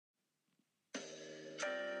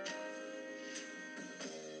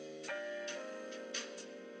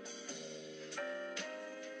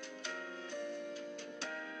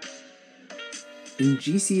In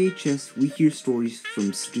GCHS, we hear stories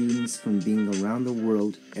from students from being around the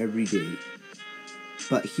world every day.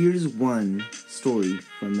 But here's one story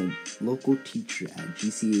from a local teacher at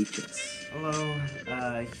GCHS. Hello,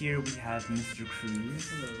 here we have Mr. Cruz.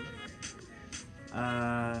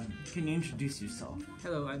 Hello. Can you introduce yourself?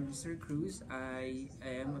 Hello, I'm Mr. Cruz. I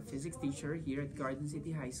am a physics teacher here at Garden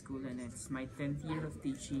City Highschool, and it's my 10th year of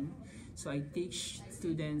teaching. So I teach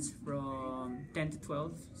students from 10 to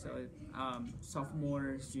 12, so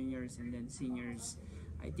sophomores, juniors, and then seniors.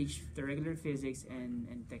 I teach the regular physics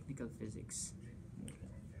and technical physics.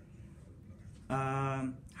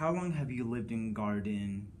 How long have you lived in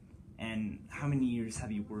Garden, and how many years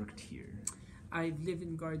have you worked here? I've lived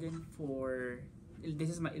in Garden this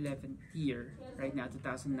is my 11th year right now,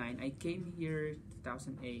 2009. I came here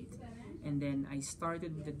 2008, and then I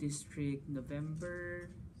started with the district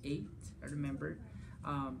November 8th, I remember,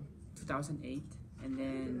 2008. And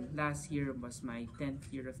then last year was my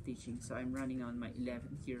 10th year of teaching, so I'm running on my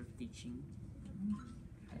 11th year of teaching.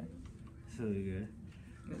 Okay. So good.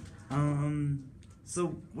 Good.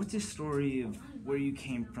 So what's your story of where you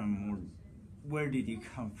came from, or where did you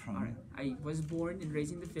come from? Right. I was born and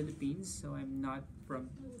raised in the Philippines, so I'm not from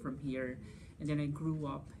here. And then I grew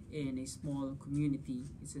up in a small community.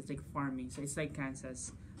 It's just like farming, so it's like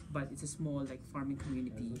Kansas, but it's a small like farming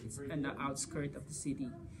community. It's on the outskirts of the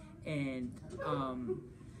city. And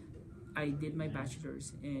I did my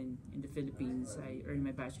bachelor's in the Philippines. I earned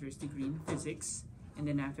my bachelor's degree in physics. And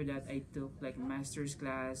then after that, I took like a master's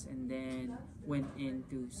class and then went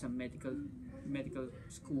into some medical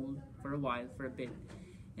school for a bit.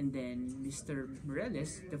 And then Mr.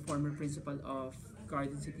 Morales, the former principal of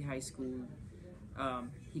Garden City High School,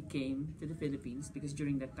 he came to the Philippines because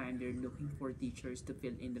during that time they're looking for teachers to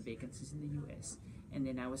fill in the vacancies in the US. And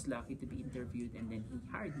then I was lucky to be interviewed, and then he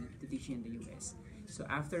hired me to teach in the US. So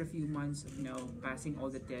after a few months of passing all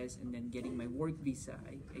the tests and then getting my work visa,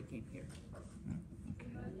 I came here.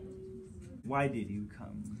 Why did you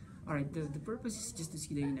come? Alright, the purpose is just to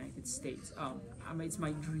see the United States. It's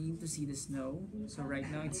my dream to see the snow. So right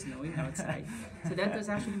now it's snowing outside. So that was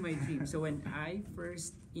actually my dream. So when I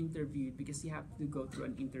first interviewed, because you have to go through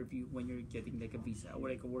an interview when you're getting like a visa or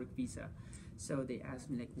like a work visa. So they asked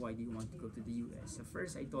me like, why do you want to go to the US? So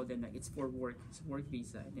first I told them like it's for work, it's work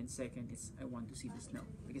visa. And then second is I want to see the snow.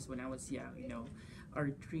 Because when I was young, our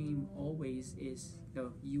dream always is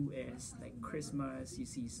the US, like Christmas, you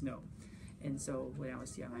see snow. And so when I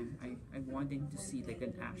was young, I wanted to see like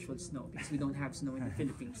an actual snow, because we don't have snow in the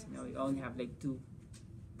Philippines. We only have like two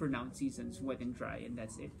pronounced seasons, wet and dry, and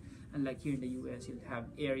that's it. Unlike here in the US, you'll have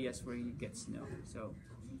areas where you get snow. So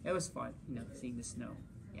it was fun, seeing the snow.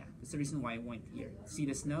 Yeah, that's the reason why I went here. See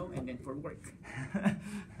the snow and then for work.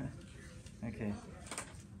 Okay.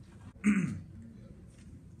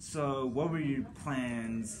 So what were your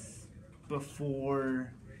plans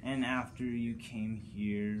before and after you came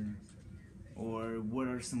here? Or what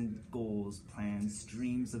are some goals, plans,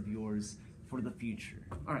 dreams of yours for the future?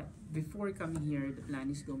 Alright, before coming here, the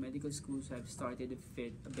plan is to go medical school, so I've started to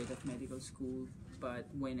fit a bit of medical school. But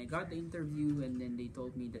when I got the interview and then they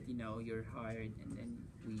told me that, you're hired and then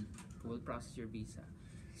we will process your visa.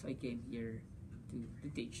 So I came here to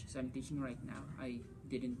teach. So I'm teaching right now. I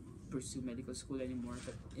didn't pursue medical school anymore,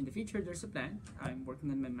 but in the future there's a plan. I'm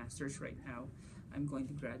working on my master's right now. I'm going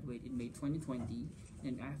to graduate in May 2020,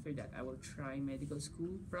 and after that I will try medical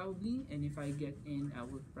school probably, and if I get in, I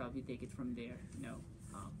will probably take it from there,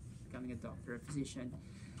 becoming a doctor, a physician.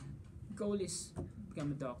 Goal is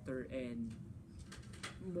become a doctor and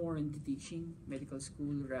more into teaching medical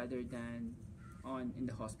school rather than in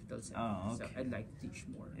the hospital setting. Oh, okay. So I'd like to teach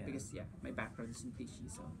more because my background is in teaching,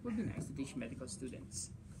 so it would be nice to teach medical students.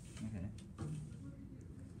 Okay.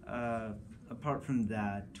 Apart from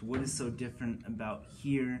that, what is so different about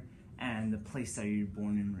here and the place that you're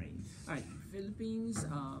born and raised? Alright, Philippines,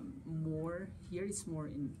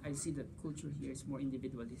 I see the culture here is more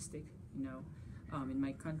individualistic, in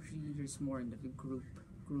my country, there's more in the group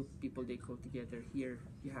people, they go together. Here,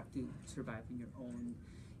 you have to survive in your own.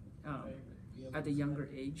 At a younger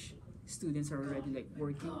age, students are already like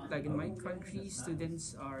working. Like in my country,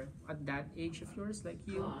 students are at that age of yours, like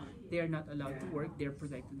you, they are not allowed to work. They're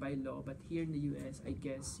protected by law. But here in the US, I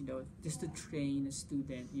guess, just to train a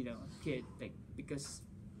student, a kid, like, because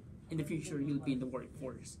in the future you'll be in the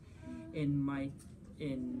workforce. In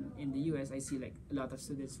the US, I see like a lot of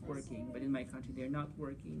students working, but in my country they're not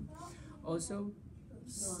working. Also,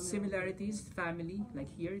 similarities, family, like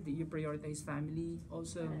here you prioritize family.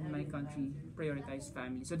 Also in my country, prioritize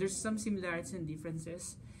family. So there's some similarities and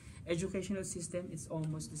differences, Educational system, it's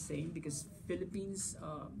almost the same because Philippines,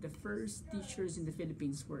 the first teachers in the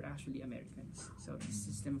Philippines were actually Americans. So the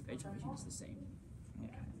system of education is the same.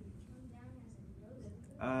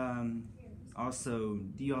 Also,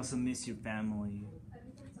 do you also miss your family?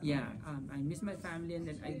 Yeah, I miss my family, and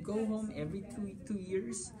then I go home every two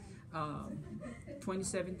years.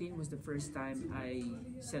 2017 was the first time I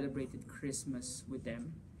celebrated Christmas with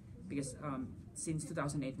them because since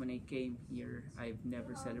 2008 when I came here, I've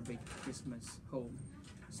never celebrated Christmas home.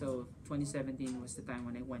 So 2017 was the time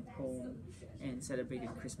when I went home and celebrated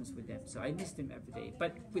Christmas with them. So I miss them every day.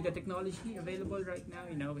 But with the technology available right now,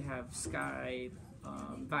 you know, we have Skype,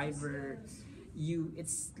 Viber.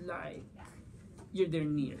 It's like they're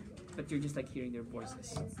near, but you're just like hearing their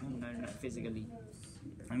voices, not physically.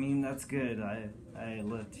 I mean, that's good. I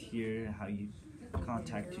love to hear how you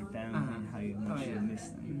contact your family, how you much you miss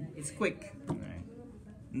them. It's quick. Right.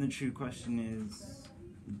 And the true question is,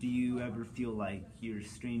 do you ever feel like you're a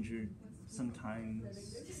stranger sometimes?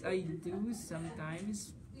 I do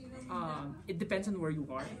sometimes. It depends on where you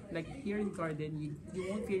are. Like here in Garden, you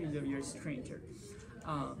won't feel you're a stranger.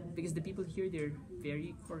 Because the people here, they're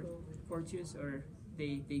very courteous, or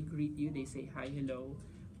they greet you, they say hi, hello.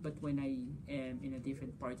 But when I am in a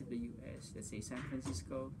different part of the U.S., let's say San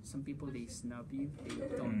Francisco, some people, they snub you.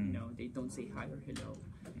 They don't, they don't say hi or hello.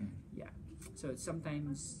 Yeah. So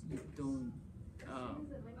sometimes you don't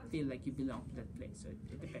feel like you belong to that place. So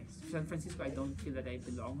it depends. San Francisco, I don't feel that I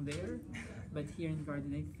belong there. But here in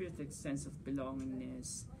Garden, I feel that sense of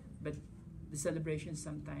belongingness. But the celebrations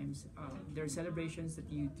sometimes, there are celebrations that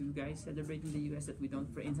you two guys celebrate in the U.S. that we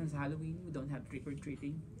don't. For instance, Halloween, we don't have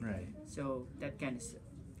trick-or-treating. Right. So that kind of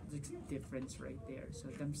difference right there. So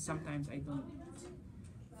sometimes I don't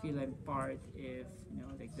feel I'm part if,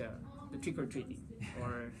 like the trick-or-treating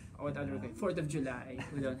or what other 4th of July,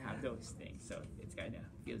 we don't have those things. So it kind of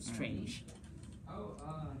feels strange.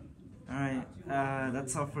 Alright,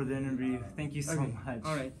 that's all for the interview. Thank you so much.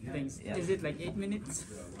 Alright, thanks. Yeah. Is it like 8 minutes?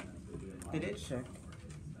 Did it? Sure.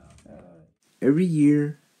 Every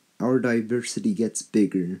year, our diversity gets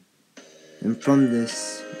bigger, and from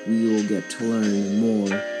this, we will get to learn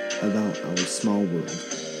more about our small world.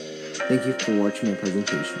 Thank you for watching my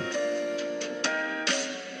presentation.